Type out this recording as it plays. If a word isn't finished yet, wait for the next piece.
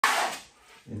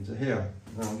into here.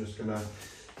 Now I'm just going to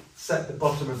set the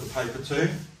bottom of the paper too.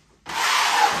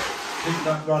 Keep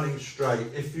that running straight.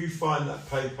 If you find that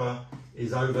paper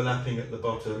is overlapping at the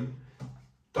bottom,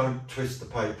 don't twist the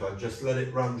paper, just let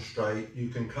it run straight. You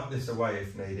can cut this away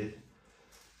if needed,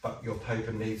 but your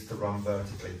paper needs to run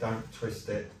vertically. Don't twist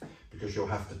it, because you'll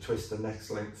have to twist the next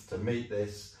length to meet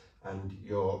this and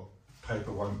your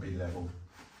paper won't be level.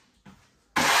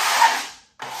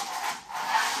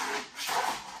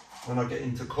 When I get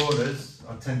into corners,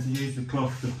 I tend to use the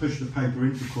cloth to push the paper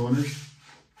into corners,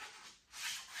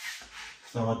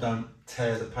 so I don't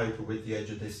tear the paper with the edge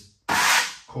of this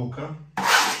corker.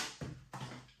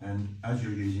 And as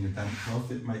you're using a damp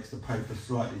cloth, it makes the paper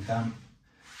slightly damp,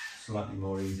 slightly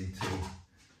more easy to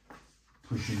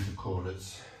push into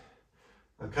corners.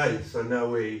 Okay, so now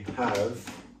we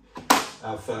have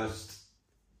our first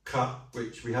cut,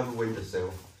 which we have a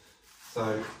windowsill.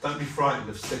 So don't be frightened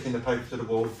of sticking the paper to the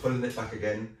wall, pulling it back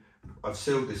again. I've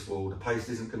sealed this wall, the paste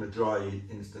isn't going to dry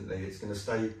instantly, it's going to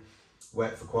stay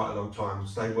wet for quite a long time,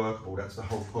 stay workable, that's the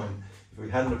whole point. If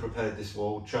we hadn't have prepared this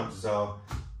wall, chances are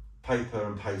paper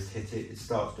and paste hit it, it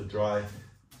starts to dry,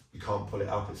 you can't pull it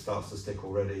up, it starts to stick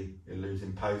already, you're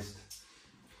losing paste.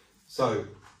 So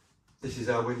this is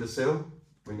our windowsill,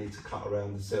 we need to cut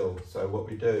around the sill. So what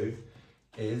we do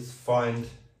is find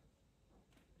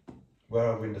where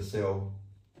our windowsill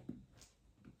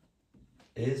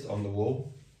is on the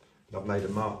wall. I've made a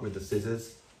mark with the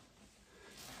scissors.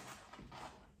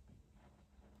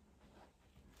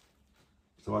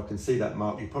 So I can see that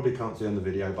mark, you probably can't see on the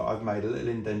video, but I've made a little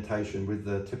indentation with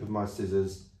the tip of my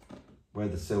scissors where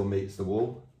the sill meets the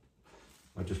wall.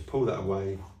 I just pull that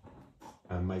away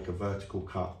and make a vertical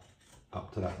cut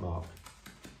up to that mark.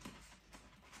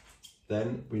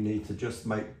 Then we need to just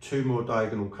make 2 more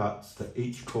diagonal cuts to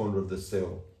each corner of the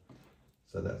sill.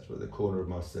 So that's where the corner of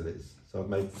my sill is. So I've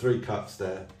made 3 cuts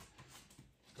there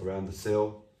around the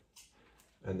sill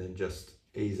and then just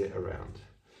ease it around.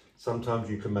 Sometimes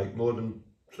you can make more than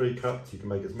 3 cuts, you can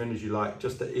make as many as you like,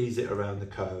 just to ease it around the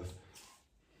curve.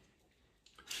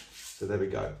 So there we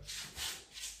go.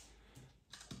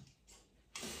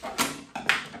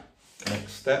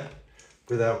 Next step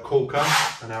with our corker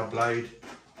and our blade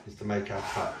is to make our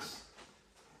cuts.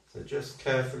 So just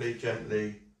carefully,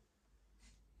 gently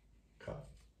cut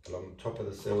along the top of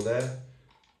the sill there,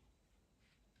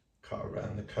 cut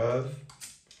around the curve.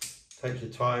 Take your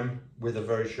time with a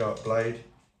very sharp blade.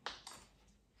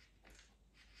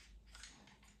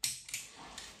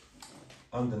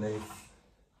 Underneath.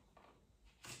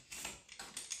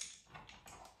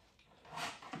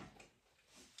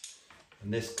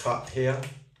 And this cut here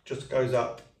just goes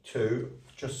up to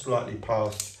just slightly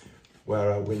past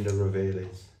where our window reveal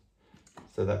is.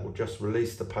 So that will just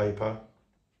release the paper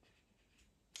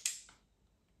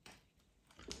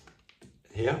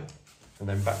here and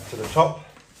then back to the top.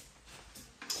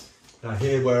 Now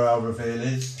here where our reveal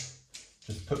is,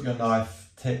 just put your knife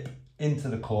tip into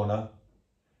the corner,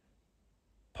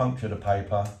 puncture the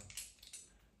paper,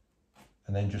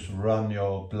 and then just run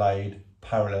your blade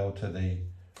parallel to the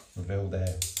reveal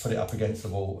there. Put it up against the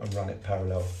wall and run it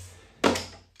parallel.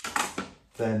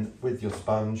 Then with your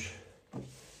sponge,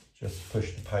 just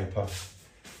push the paper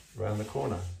around the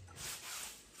corner.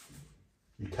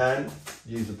 You can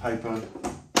use a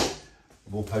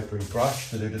wallpapering brush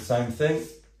to do the same thing.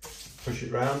 Push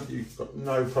it round. You've got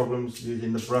no problems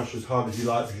using the brush as hard as you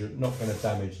like, because you're not going to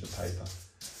damage the paper.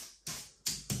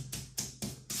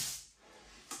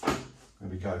 There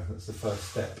we go, that's the first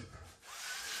step.